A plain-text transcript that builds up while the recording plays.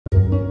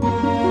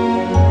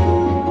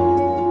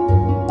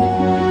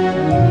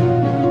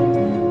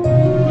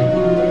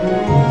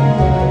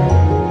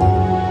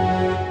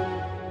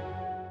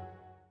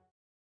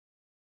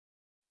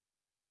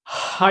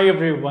Hi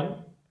everyone.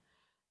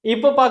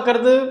 இப்போ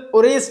பார்க்கறது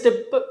ஒரே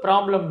ஸ்டெப்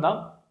ப்ராப்ளம் தான்,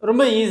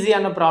 ரொம்ப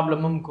ஈஸியான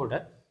ப்ராப்ளமும் கூட.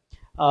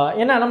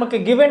 ஏன்னா நமக்கு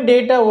கிவன்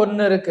டேட்டா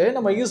ஒன்று இருக்கு,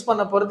 நம்ம யூஸ்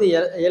பண்ண போகிறது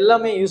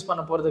எல்லாமே யூஸ்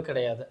பண்ண போகிறது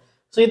கிடையாது.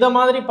 ஸோ இதை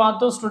மாதிரி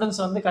பார்த்தும்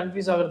ஸ்டூடெண்ட்ஸ் வந்து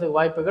கன்ஃபியூஸ் ஆகிறதுக்கு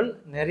வாய்ப்புகள்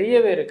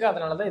நிறையவே இருக்குது.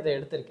 அதனால தான் இதை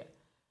எடுத்திருக்கேன்.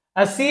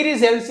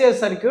 சீரிஸ் LCR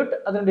சர்க்யூட்,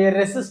 அதனுடைய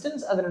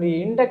ரெசிஸ்டன்ஸ், அதனுடைய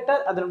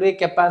இண்டக்டர், அதனுடைய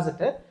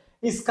capacitor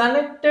is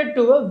connected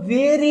to a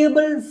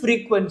variable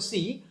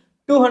frequency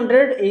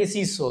 200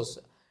 AC source.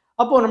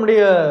 அப்போ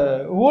நம்முடைய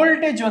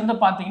வோல்டேஜ் வந்து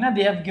பார்த்தீங்கன்னா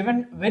they have given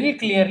very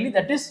clearly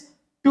that is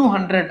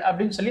 200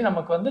 அப்படின்னு சொல்லி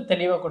நமக்கு வந்து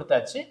தெளிவாக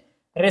கொடுத்தாச்சு.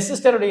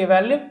 ரெசிஸ்டருடைய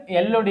வேல்யூ,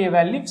 L உடைய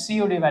வேல்யூ, C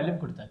உடைய வேல்யூ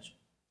கொடுத்தாச்சு.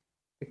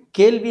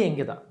 கேள்வி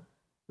எங்கே தான்,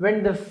 when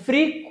the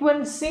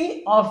frequency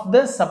of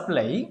the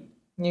supply,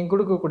 நீங்க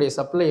கொடுக்கக்கூடிய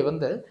சப்ளை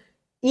வந்து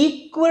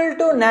equal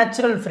to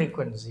natural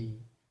frequency,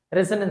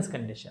 resonance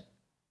condition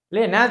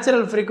இல்லையா,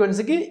 நேச்சுரல்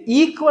ஃப்ரீக்வன்சிக்கு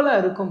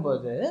ஈக்குவலாக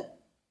இருக்கும்போது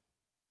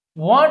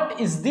what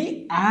is the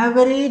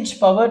average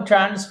power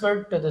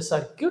transferred to the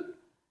circuit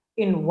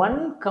in one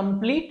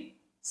complete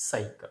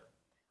cycle?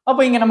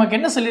 அப்போ இங்க நமக்கு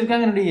என்ன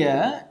சொல்லியிருக்காங்க, என்னுடைய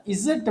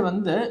Z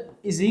வந்து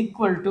is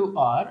equal to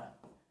R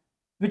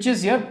which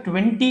is your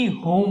 20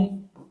 ohm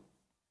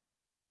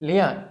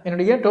இல்லையா,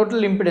 என்னுடைய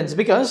டோட்டல் இம்பிடன்ஸ்.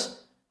 பிகாஸ்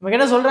நமக்கு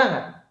என்ன சொல்றாங்க,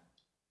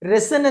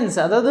 ரெசனன்ஸ்,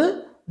 அதாவது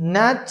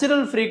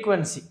நேச்சுரல்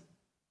ஃப்ரீக்வன்சி,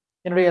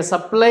 என்னுடைய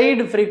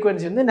சப்ளைடு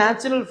ஃப்ரீக்வன்சி வந்து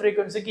நேச்சுரல்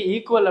ஃப்ரீக்வன்சிக்கு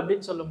ஈக்குவல்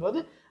அப்படின்னு சொல்லும்போது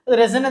அது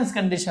ரெசனன்ஸ்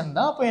கண்டிஷன்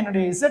தான். அப்போ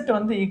என்னுடைய Z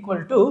வந்து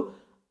ஈக்குவல் டு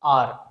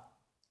ஆர்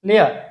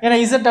இல்லையா, ஏன்னா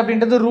Z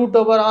அப்படின்றது root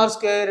over R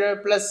square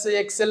plus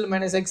XL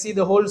minus XC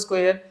the whole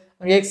square.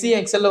 XC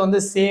XL வந்து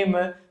same.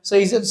 So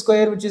Z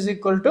square which is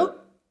equal to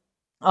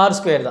R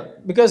square தான்.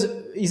 பிகாஸ்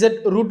Z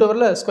ரூட்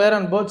ஓவரில் square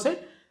on both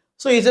side.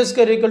 So Z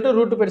square equal to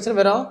root பிரச்சனை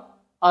வெறும்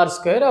R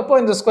square.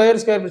 அப்போ இந்த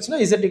square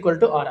பிரச்சனை Z equal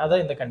to R,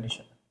 அதான் இந்த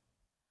கண்டிஷன்.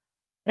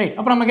 ரைட்.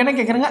 அப்போ நமக்கு என்ன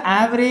கேட்குறாங்க,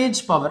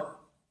 ஆவரேஜ் பவர்.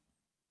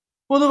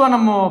 பொதுவாக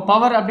நம்ம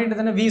பவர்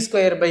அப்படின்றது V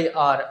ஸ்கொயர் பை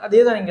ஆர்,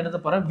 அதே தான் இங்கே எடுத்து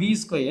போகிறோம், V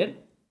square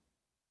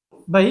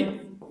by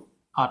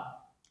R.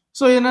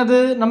 So என்னது,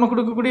 நம்ம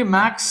கொடுக்கக்கூடிய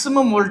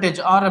மேக்ஸிமம்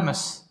வோல்டேஜ்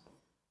RMS.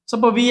 ஸோ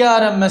இப்போ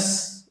VRMS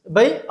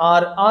by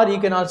R, are you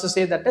can also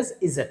say that is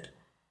Z.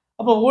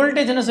 அப்போ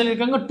வோல்டேஜ் என்ன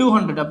சொல்லியிருக்காங்க,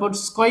 200. அப்போ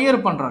ஸ்கொயர்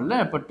பண்ணுறோம்ல,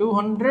 அப்போ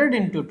 200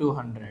 into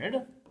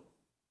 200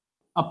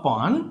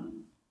 அப்பான்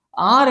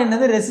R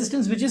என்னது,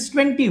 ரெசிஸ்டன்ஸ் விச் இஸ்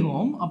 20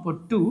 ohm. அப்போ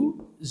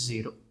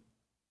 20.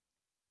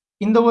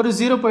 இந்த ஒரு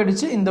 0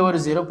 போயிடுச்சு, இந்த ஒரு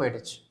 0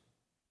 போயிடுச்சு,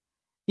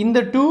 இந்த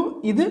 2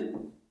 இது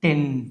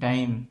 10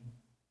 டைம்.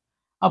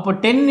 அப்போ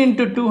 10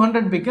 into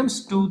 200 becomes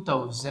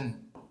 2000.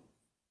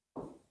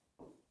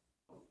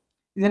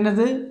 இது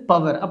என்னது,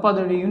 பவர். அப்போ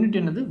அதோட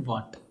யூனிட் என்னது,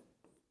 வாட்.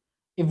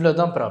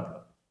 இவ்வளோதான்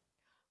ப்ராப்ளம்.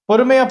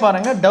 பொறுமையாக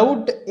பாருங்க.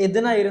 டவுட்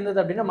எதுனா இருந்தது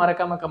அப்படின்னா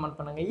மறக்காம கமெண்ட்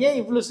பண்ணுங்க. ஏன்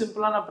இவ்வளோ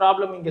சிம்பிளான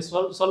ப்ராப்ளம் இங்கே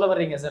சொல்ல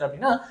வர்றீங்க சார்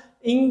அப்படின்னா,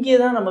 இங்கே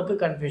தான் நமக்கு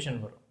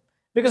கன்ஃபியூஷன் வரும்.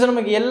 பிகாஸ்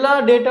நமக்கு எல்லா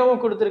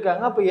டேட்டாவும்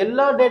கொடுத்துருக்காங்க. அப்போ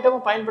எல்லா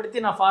டேட்டாவும்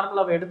பயன்படுத்தி நான்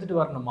ஃபார்முலாவை எடுத்துட்டு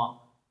வரணுமா?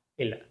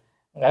 இல்லை.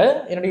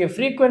 என்னுடைய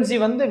ஃப்ரீக்வன்சி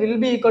வந்து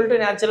will be equal to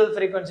natural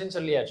ஃப்ரீக்வன்சின்னு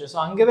சொல்லியாச்சு. ஸோ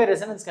அங்கேவே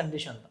ரெசனன்ஸ்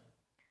கண்டிஷன் தான்.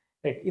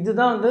 ரைட்.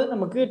 இதுதான் வந்து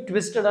நமக்கு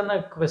ட்விஸ்டடான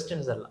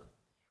கொஸ்டின்ஸ் எல்லாம்.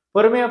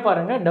 பொறுமையாக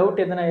பாருங்க.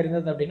 டவுட் எதனா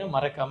இருந்தது அப்படின்னா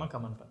மறக்காம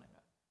கமெண்ட் பண்ணுங்க.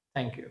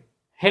 Thank you.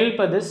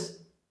 Help this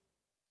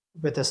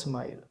with a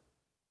smile.